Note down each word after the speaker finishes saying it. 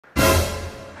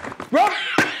Bro,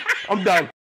 I'm done.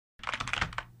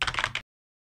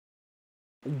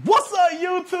 What's up,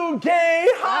 YouTube gang?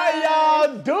 How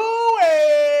y'all doing?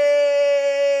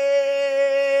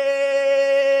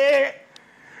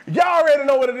 Y'all already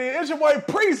know what it is. It's your boy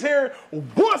Priest here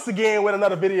once again with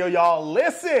another video, y'all.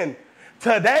 Listen,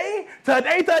 today,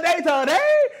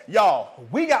 y'all,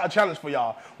 we got a challenge for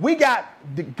y'all. We got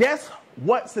the Guess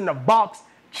What's in the Box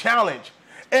challenge.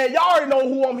 And y'all already know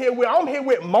who I'm here with. I'm here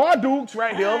with Ma Dukes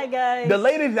right here. Hi, guys. The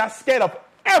lady that's scared of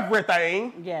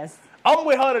everything. Yes. I'm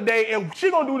with her today, and she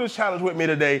gonna do this challenge with me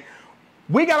today.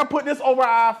 We gotta put this over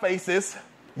our faces.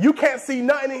 You can't see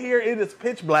nothing in here. It is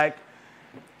pitch black.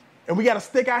 And we gotta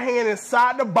stick our hand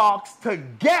inside the box to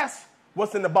guess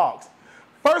what's in the box.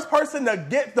 First person to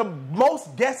get the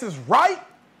most guesses right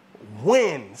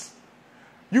wins.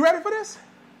 You ready for this?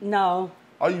 No.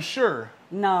 Are you sure?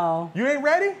 No. You ain't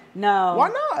ready? No. Why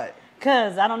not?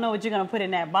 Because I don't know what you're going to put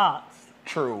in that box.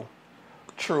 True.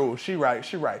 She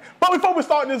right. But before we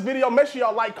start this video, make sure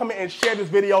y'all like, comment, and share this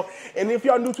video. And if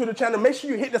y'all new to the channel, make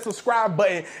sure you hit the subscribe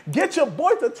button. Get your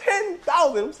boy to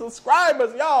 10,000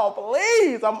 subscribers, y'all.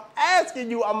 Please, I'm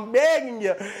asking you, I'm begging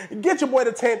you. Get your boy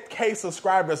to 10K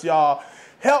subscribers, y'all.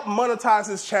 Help monetize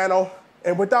this channel.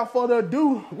 And without further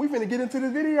ado, we finna get into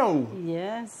this video.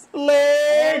 Yes.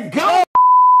 Let's go!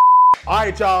 All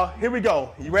right, y'all, here we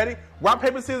go. You ready? Rock,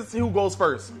 paper, scissors, see who goes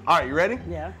first. All right, you ready?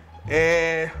 Yeah.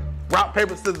 And rock,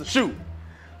 paper, scissors, shoot.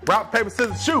 Rock, paper,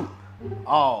 scissors, shoot. Oh.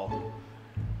 All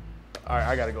right,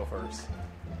 I gotta go first.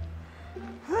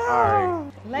 All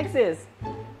right. Lexus,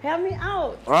 help me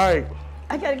out. All right.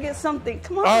 I got to get something.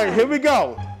 Come on. All right, here we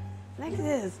go.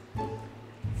 Lexus.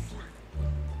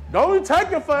 Don't be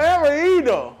taking forever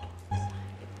either.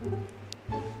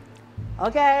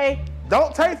 Okay.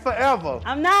 Don't take forever.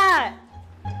 I'm not.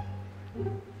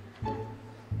 Oh,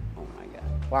 my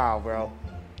God. Wow, bro.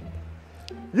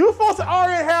 You supposed to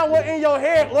already have what in your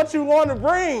head, what you want to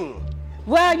bring.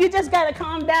 Well, you just got to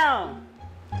calm down.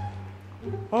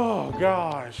 Oh,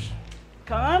 gosh.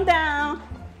 Calm down.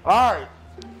 All right.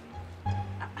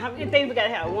 How many things we got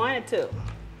to have? One or two?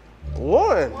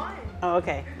 One. Oh,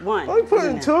 okay. One. Are you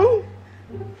putting two?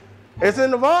 It's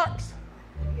in the box?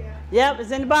 Yep,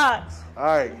 it's in the box. All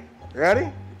right.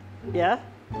 Ready? Yeah.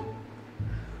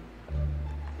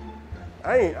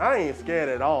 I ain't scared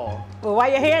at all. Well, why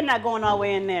your hair not going all the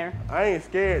way in there? I ain't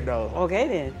scared, though. Okay,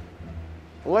 then.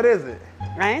 What is it?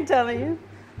 I ain't telling you.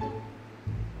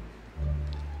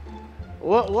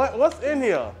 What's in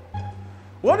here?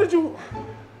 What did you...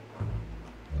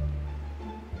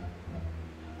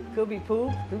 Could be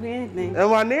poop. Could be anything.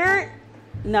 Am I near it?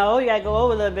 No, you got to go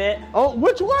over a little bit. Oh,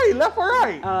 which way? Left or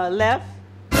right? Left.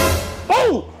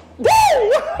 Oh! Woo!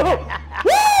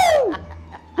 Woo!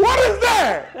 What is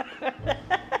that?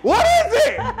 What is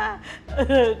it?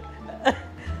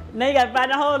 Now you got to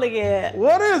find the hole again.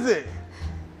 What is it?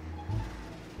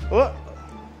 What?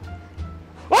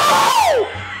 Oh!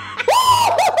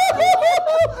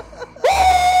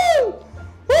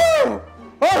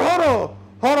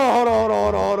 Hold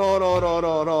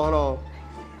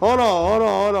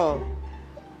on.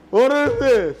 What is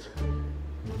this?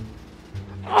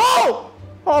 Oh!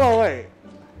 Hold on, wait.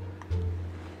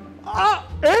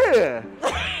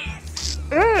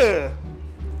 Ew.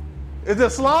 Is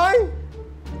it slime?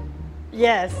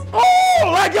 Yes.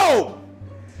 Oh, let go.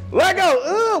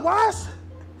 Ugh, why?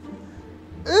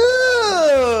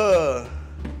 Ugh.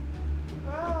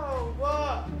 Oh,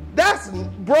 what? That's,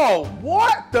 bro,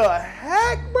 what the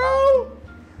heck, bro?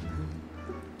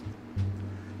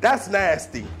 That's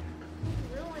nasty.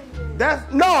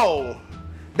 That's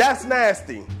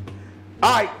nasty.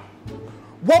 All right,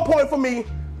 1 point for me.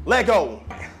 Let go.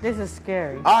 This is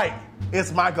scary. All right,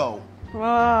 it's my go.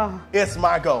 Oh, It's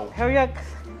my go. hurry up.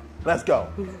 Let's go.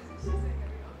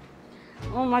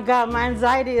 Oh my God, my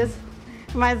anxiety is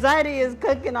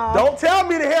cooking off. Don't tell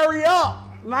me to hurry up.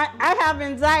 I have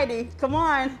anxiety. Come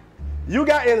on. You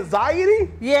got anxiety?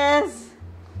 Yes.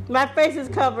 My face is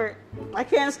covered. I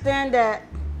can't stand that.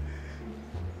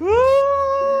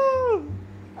 Woo.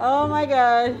 Oh my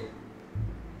God.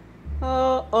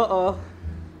 Oh.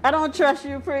 I don't trust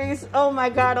you, Priest. Oh my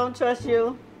God, I don't trust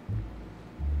you.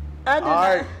 I do All not.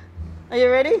 right. Are you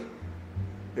ready?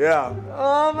 Yeah.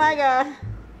 Oh my God.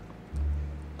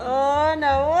 Oh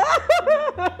no.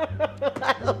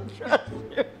 I don't trust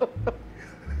you.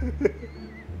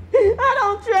 I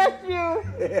don't trust you.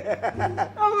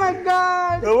 Oh my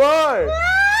God. Come on.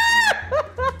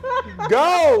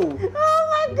 Go. Oh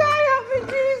my God, help me,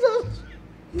 Jesus.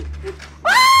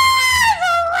 Ah, it's a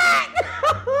rat.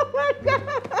 Oh my God.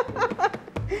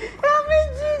 Help me,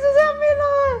 Jesus. Help me,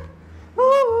 Lord.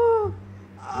 Oh.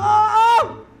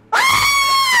 Oh.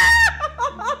 Ah!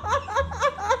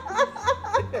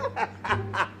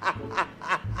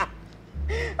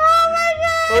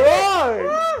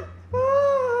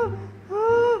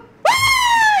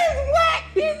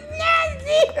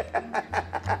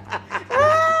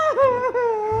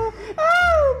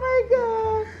 Oh my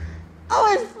God.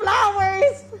 Oh, it's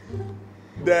flowers.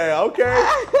 Damn, okay.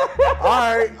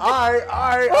 All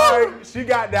right. She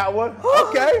got that one.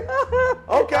 Okay.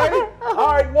 All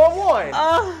right, 1-1.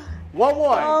 1-1.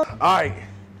 All right.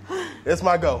 It's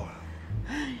my go.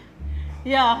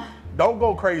 Yeah. Don't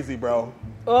go crazy, bro.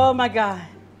 Oh my God.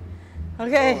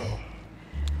 Okay.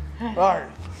 All right.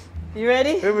 You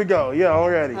ready? Here we go. Yeah, I'm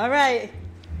ready. All right.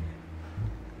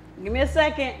 Give me a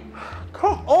second.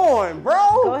 Come on,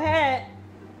 bro. Go ahead.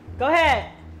 Go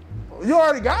ahead. You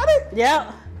already got it?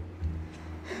 Yep.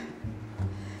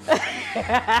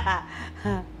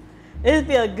 It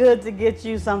feels good to get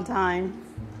you sometimes.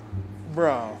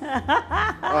 Bro. All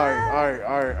right.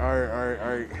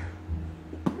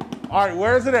 All right,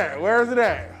 where is it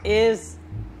at? Is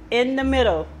in the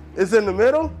middle. It's in the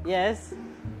middle? Yes.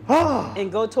 Oh.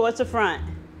 And go towards the front.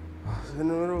 It's in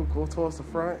the middle, go towards the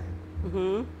front.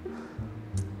 Mm-hmm.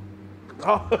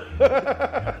 Oh.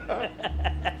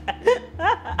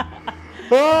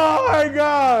 Oh my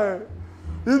God.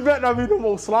 This better not be no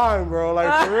more slime, bro.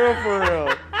 Like, for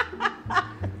real.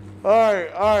 All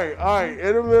right.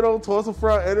 In the middle, towards the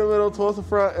front. In the middle, towards the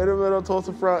front. In the middle, towards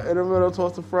the front. In the middle,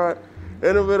 towards the front.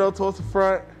 In the middle, towards the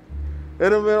front.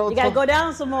 In the middle. You gotta go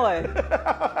down some more.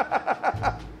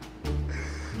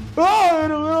 Oh, in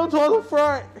the middle, towards the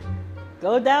front.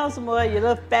 Go down some more. Your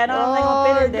little fat arms ain't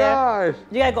gonna fit in there. Gosh.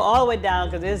 You gotta go all the way down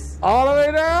because it's. All the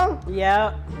way down?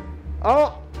 Yeah.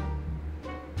 Oh.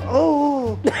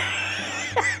 Oh.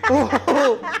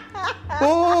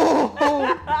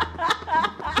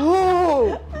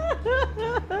 Oh.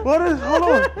 What is, hold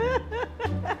on.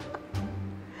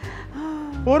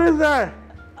 What is that?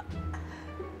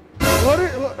 What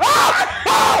is,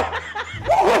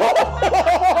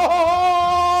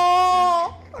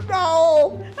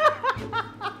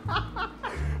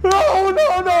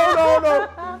 No.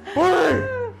 Wait.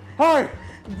 All right.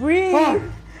 Breathe.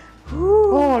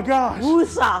 Oh my gosh.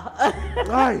 Woosa. All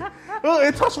right. Oh,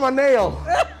 it touched my nail.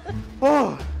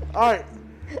 Oh. All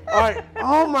right.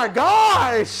 Oh my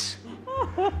gosh.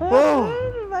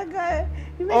 Oh my God.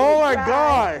 You make Oh me my cry.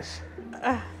 gosh.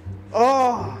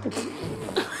 Oh.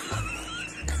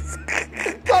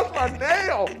 Touched my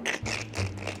nail.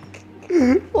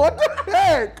 What the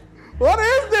heck? What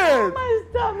is this? My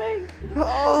stomach.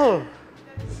 Oh.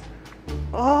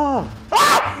 Ah!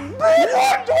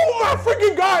 What? Oh my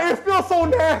freaking God! It feels so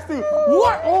nasty.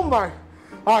 What? Oh my!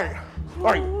 All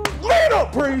right. Man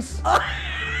up, priest.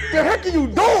 The heck are you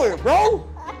doing, bro?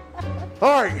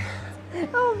 All right.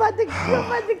 I'm about to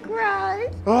cry.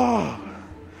 Oh.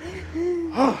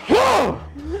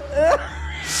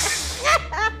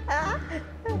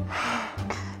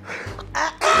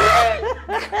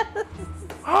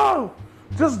 Oh.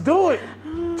 Just do it.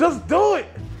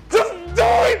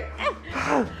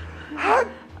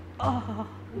 Oh.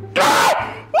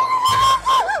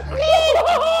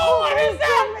 What is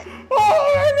that? Oh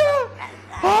my God!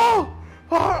 Oh,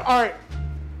 all right.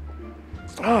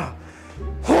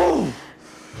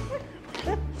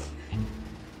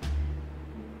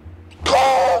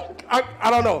 I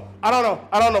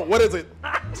don't know. What is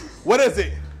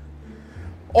it?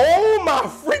 Oh my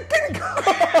freaking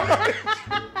God!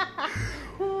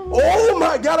 Oh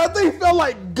my God! I think it felt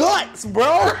like guts,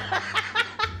 bro.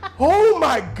 Oh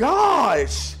my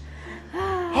gosh!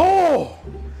 Oh,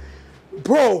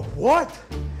 bro, what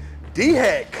the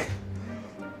heck?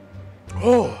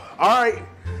 Oh, all right,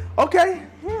 okay.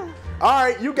 Yeah. All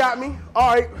right, you got me.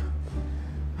 All right.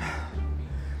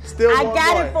 Still 1-1. I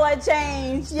got it for a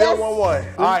change. Still Yes.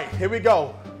 1-1. All right, here we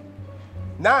go.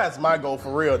 Now it's my goal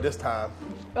for real this time.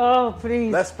 Oh,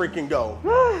 please. Let's freaking go.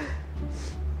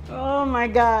 Oh my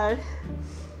God.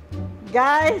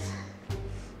 Guys,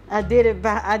 I did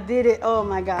it. Oh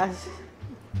my gosh.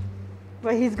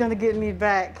 But he's gonna get me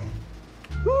back.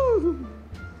 Whew.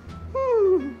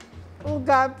 Whew. Oh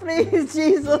God, please,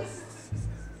 Jesus.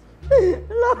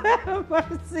 Lord have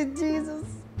mercy, Jesus.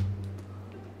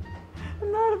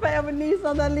 Lord, if I ever need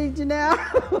something, I need you now.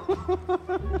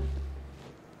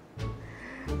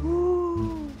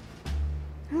 Ooh.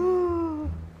 Ooh.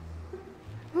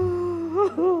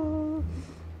 Ooh.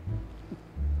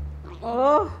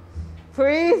 Oh,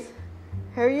 please,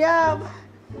 hurry up.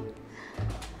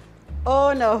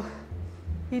 Oh no,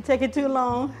 he taking too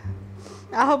long.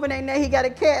 I hope it ain't that he got a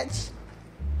catch.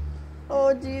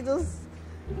 Oh, Jesus.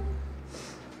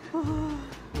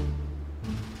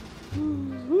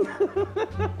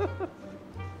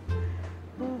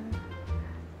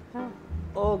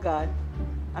 Oh God,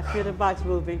 I feel the box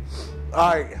moving. All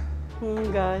right.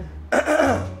 Oh God.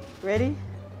 Ready?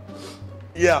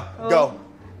 Yeah, Oh, go.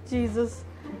 Jesus,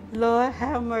 Lord,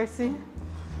 have mercy.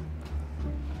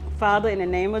 Father, in the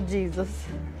name of Jesus.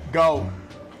 Go.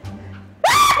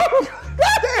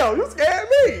 Damn, you scared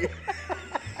me.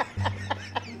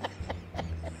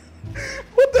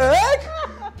 What the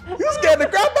heck? You scared the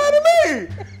crap out of me.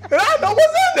 And I know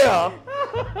what's in there.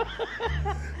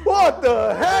 What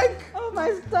the heck? Oh,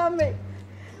 my stomach.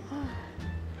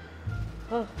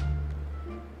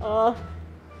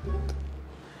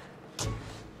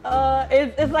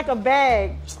 It's like a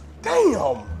bag.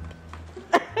 Damn.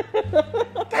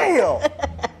 Damn.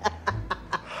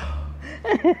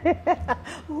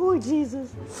 Oh,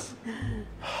 Jesus.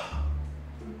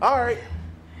 All right.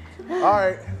 All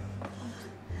right.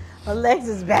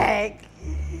 Alexa's bag.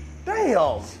 Damn.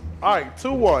 All right,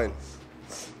 2-1.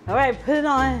 All right, put it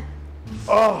on.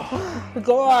 Oh,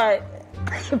 Go hard.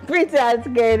 Preach out,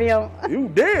 scared him. you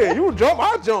did. You jump,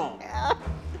 I jump.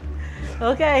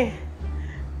 Okay.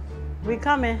 We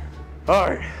coming. All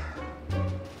right.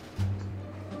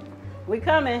 We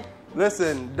coming.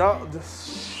 Listen, don't.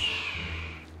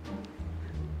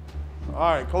 All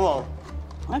right, come on.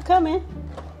 I'm coming.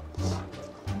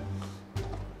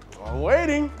 I'm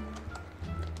waiting.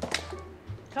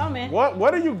 Coming.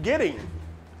 What are you getting?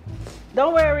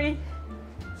 Don't worry.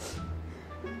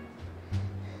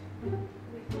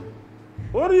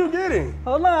 What are you getting?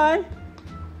 Hold on.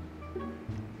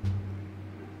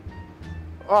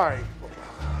 All right.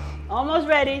 Almost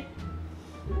ready.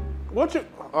 What you?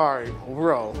 All right,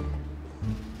 bro.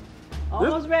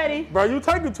 Almost ready. Bro, you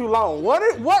taking too long. What?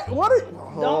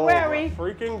 Don't worry. My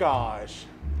freaking gosh.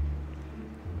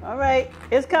 All right.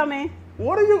 It's coming.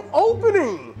 What are you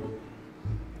opening?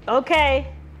 Okay.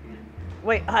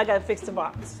 Wait, I gotta fix the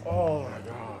box. Oh my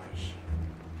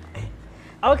gosh.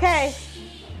 Okay.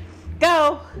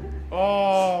 Go.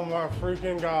 Oh my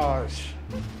freaking gosh.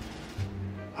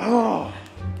 Oh.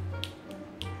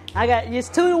 I got it's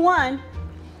 2-1.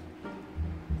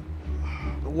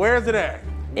 Where's it at?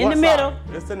 In What the middle. side?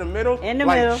 It's in the middle? In the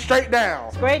like middle. Straight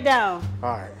down. Straight down.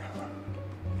 All right.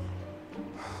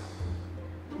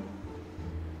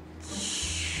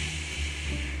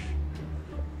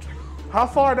 How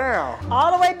far down?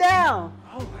 All the way down.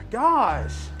 Oh my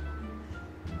gosh.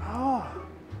 Oh.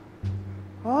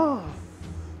 Oh.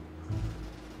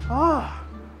 Oh.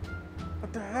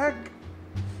 What the heck?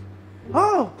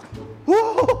 Oh.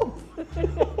 Whoa.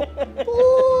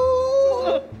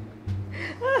 Ooh.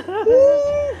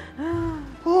 Ooh.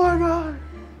 Oh my God.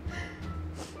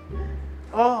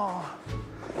 Oh.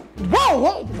 Whoa,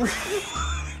 whoa.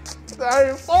 I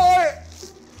ain't for it.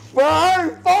 Bro, I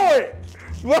ain't for it.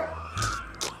 Bro.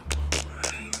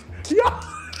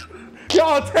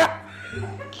 Y'all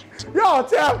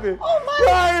tapping. Oh my-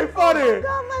 Bro, I ain't for this.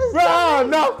 God, my Bro, I'm stomach.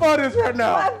 not for this right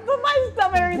now. My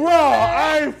stomach hurts. Bro,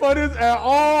 I ain't for this at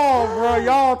all, bro.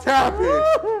 Y'all tapping.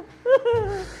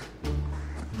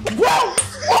 Bro,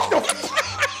 what the f-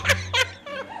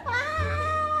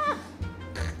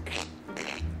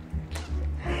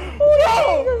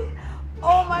 Bro,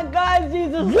 Oh my God,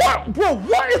 Jesus. what, bro,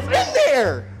 what is in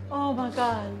there? Oh my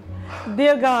God.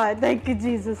 Dear God, thank you,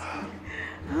 Jesus.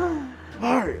 All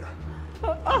right.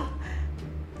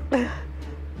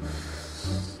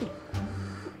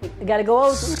 You gotta go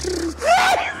over.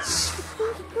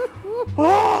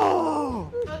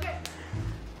 Oh.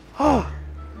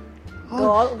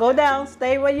 Oh. Go down.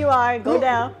 Stay where you are. Go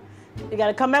down. You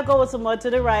gotta come back over some more to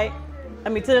the right. I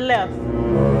mean to the left.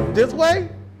 This way?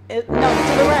 No, to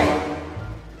the right.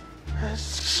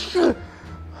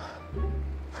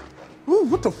 Ooh,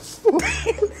 what the fuck?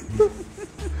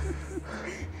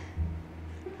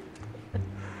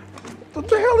 What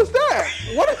the hell is that?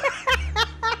 What is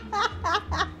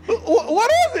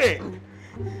it?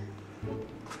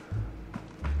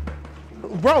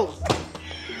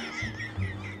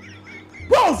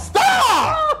 Bro,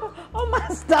 stop! Oh, my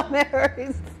stomach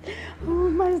hurts. Oh,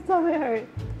 my stomach hurts.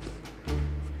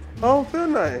 I don't feel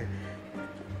nothing.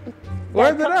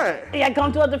 Where's it at? Yeah,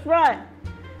 come toward the front.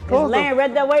 Come It's laying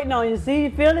right there waiting on you. See,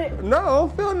 you feel it? No, I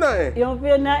don't feel nothing. You don't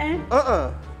feel nothing?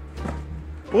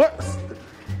 What?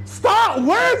 Stop!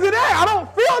 Where's it at? I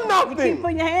don't feel Keep nothing.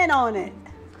 putting your hand on it.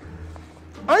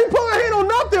 I ain't putting my hand on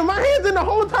nothing. My hand's in the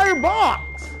whole entire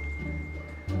box.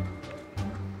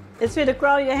 It's fit to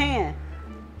crawl your hand.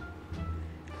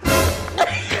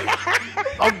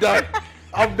 I'm done.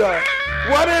 I'm done.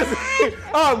 What is it?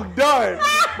 I'm done.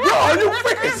 Bro, are you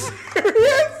freaking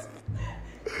serious?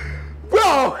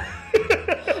 Bro.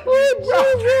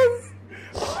 Oh, Jesus.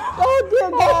 Oh, dear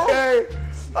God. Okay.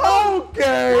 Oh,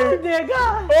 Okay. dear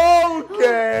God.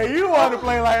 Okay. You want to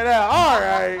play like that? All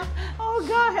right. Oh,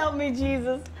 God, help me,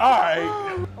 Jesus. All right.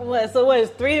 What? So what?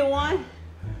 It's 3-1?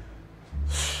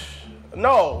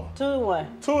 No.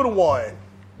 2-1. 2-1.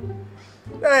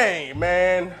 Dang,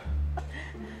 man.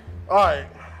 All right.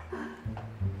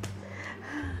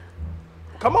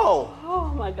 Come on. Oh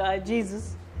my God,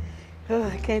 Jesus.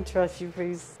 I can't trust you,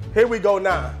 please. Here we go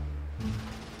now.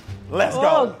 Let's Oh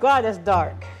go. God, that's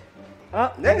dark.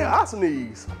 Nigga, I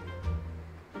sneeze.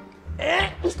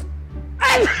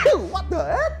 What the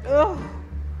heck? Oh.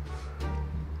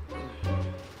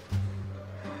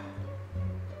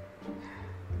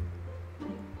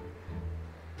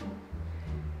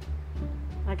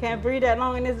 I can't breathe that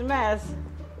long in this mask.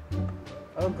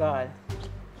 Oh God.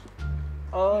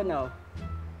 Oh no.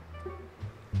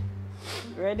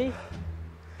 Ready?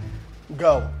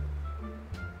 Go.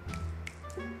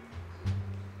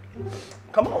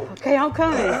 Come on. Okay, I'm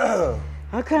coming.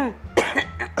 I'm coming.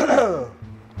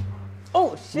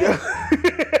 Oh shit.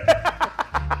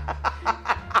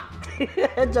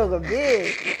 That joker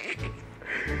big.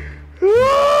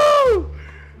 Woo!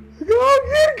 Go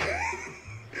get it.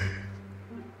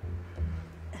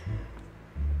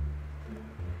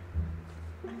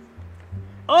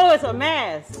 Oh, it's a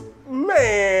mask.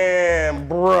 Man,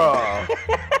 bruh.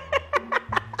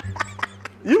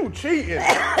 You cheating.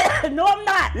 No, I'm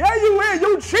not. Yeah, you is.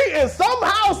 You cheating.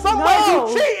 Somehow, some way No.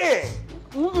 you cheating.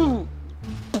 Mm-mm.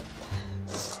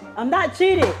 I'm not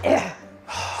cheating.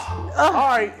 All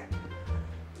right.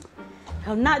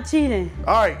 I'm not cheating.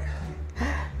 All right.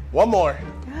 One more.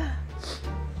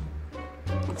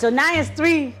 So now it's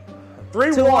 3-1.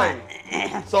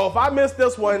 3-1. So if I miss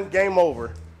this one, game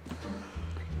over.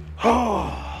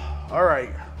 All right.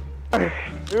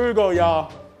 Here we go,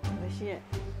 y'all. Oh shit.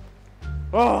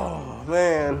 Oh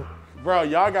man, bro,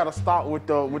 y'all gotta stop with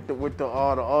the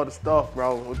all the stuff,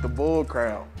 bro, with the bull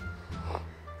crap.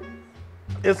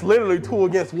 It's literally 2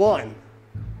 against 1.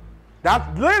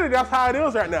 That's how it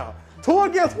is right now. 2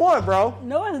 against 1, bro.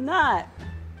 No, it's not.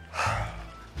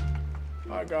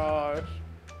 My gosh.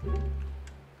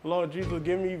 Lord Jesus,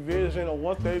 give me vision of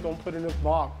what they gonna put in this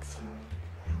box.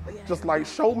 Just like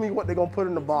show me what they gonna put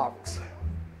in the box.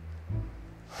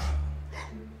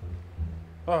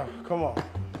 Oh, come on.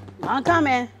 I'm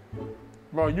coming.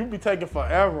 Bro, you be taking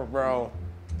forever, bro.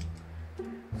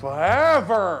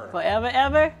 Forever. Forever,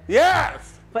 ever?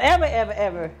 Yes. Forever, ever,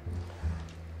 ever.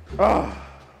 Oh.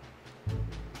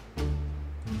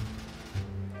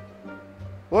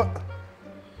 What?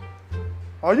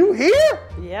 Are you here?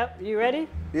 Yep, you ready?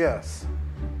 Yes.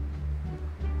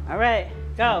 All right,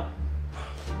 go.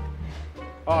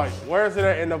 All right, where is it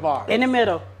at in the box? In the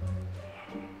middle.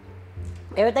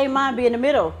 Everything mine be in the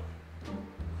middle.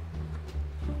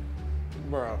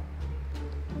 Bro.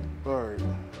 All right.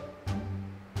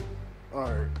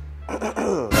 All right.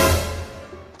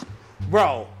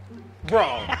 Bro.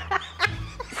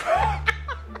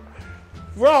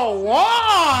 Bro,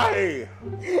 why?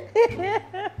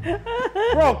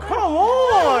 Bro, come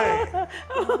on.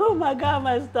 Oh my God,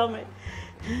 my stomach.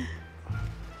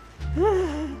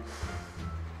 In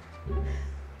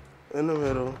the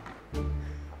middle.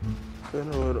 In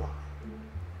the middle.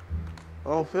 I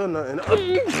don't feel nothing.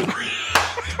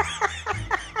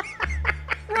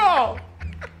 Bro!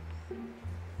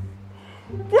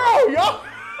 Bro, y'all!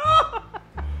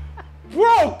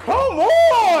 Bro, come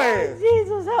on!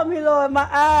 Jesus, help me, Lord, my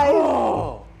eyes.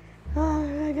 Oh,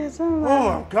 Oh, I got something.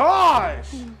 oh my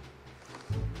gosh!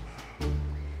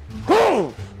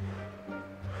 Boom!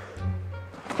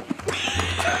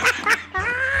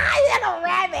 You're like a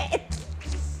rabbit.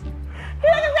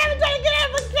 You're like a rabbit trying to get out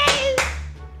of a cage.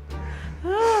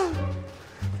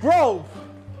 Bro!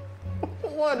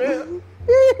 What is?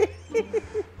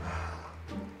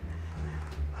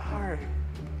 Alright.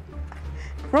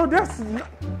 Bro, that's not...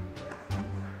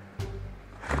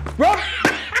 Bro!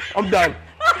 I'm done.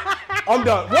 I'm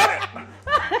done. What?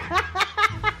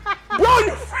 Bro,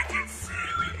 you freaking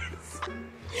serious?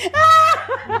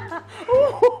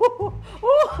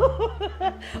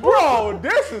 Bro,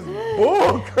 this is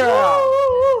bullcrap.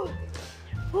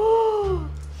 Are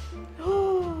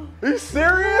you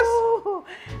serious?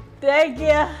 Thank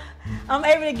you. I'm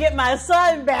able to get my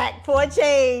son back for a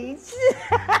change.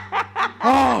 Oh,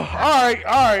 all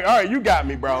right. You got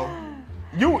me, bro.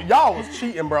 Y'all was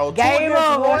cheating, bro. Game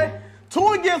over. 2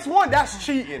 against 1, that's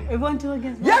cheating. It wasn't 2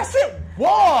 against 1. Yes, it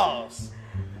was.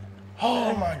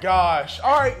 Oh my gosh.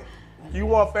 All right, you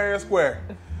won fair and square.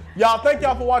 Y'all, thank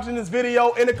y'all for watching this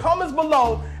video. In the comments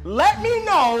below, let me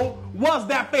know, was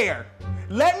that fair?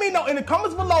 Let me know in the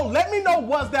comments below. Let me know,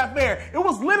 was that fair? It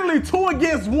was literally 2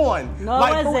 against 1. No,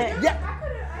 it wasn't.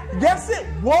 Yes, it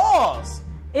was.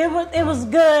 It was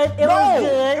good. It was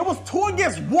good. It was 2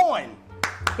 against 1.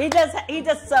 He just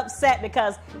upset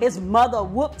because his mother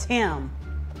whooped him.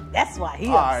 That's why he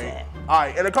All upset. right. All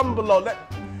right. In the comment below,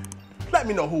 let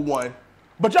me know who won.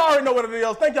 But y'all already know what it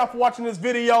is. Thank y'all for watching this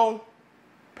video.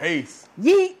 Peace.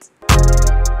 Yeet.